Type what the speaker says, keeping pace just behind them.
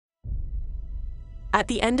At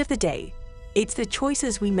the end of the day, it's the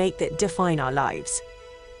choices we make that define our lives.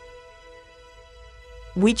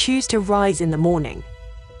 We choose to rise in the morning.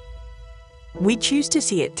 We choose to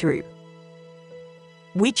see it through.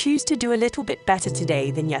 We choose to do a little bit better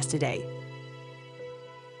today than yesterday.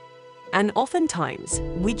 And oftentimes,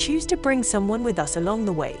 we choose to bring someone with us along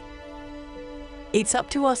the way. It's up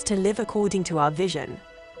to us to live according to our vision,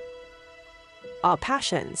 our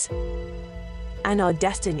passions, and our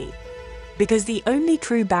destiny, because the only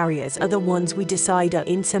true barriers are the ones we decide are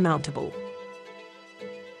insurmountable.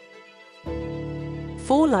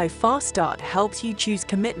 4Life Fast Start helps you choose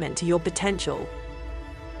commitment to your potential,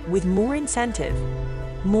 with more incentive,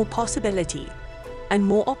 more possibility, and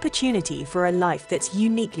more opportunity for a life that's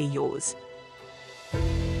uniquely yours.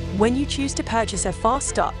 When you choose to purchase a Fast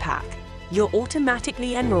Start pack, you're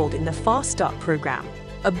automatically enrolled in the Fast Start program,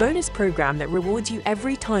 a bonus program that rewards you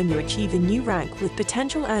every time you achieve a new rank with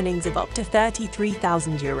potential earnings of up to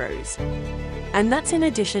 €33,000. And that's in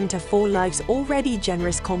addition to 4Life's already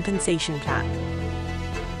generous compensation plan.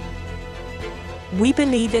 We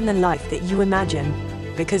believe in the life that you imagine,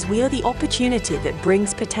 because we are the opportunity that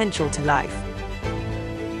brings potential to life.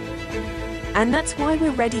 And that's why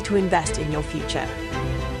we're ready to invest in your future.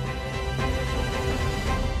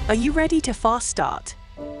 Are you ready to fast start?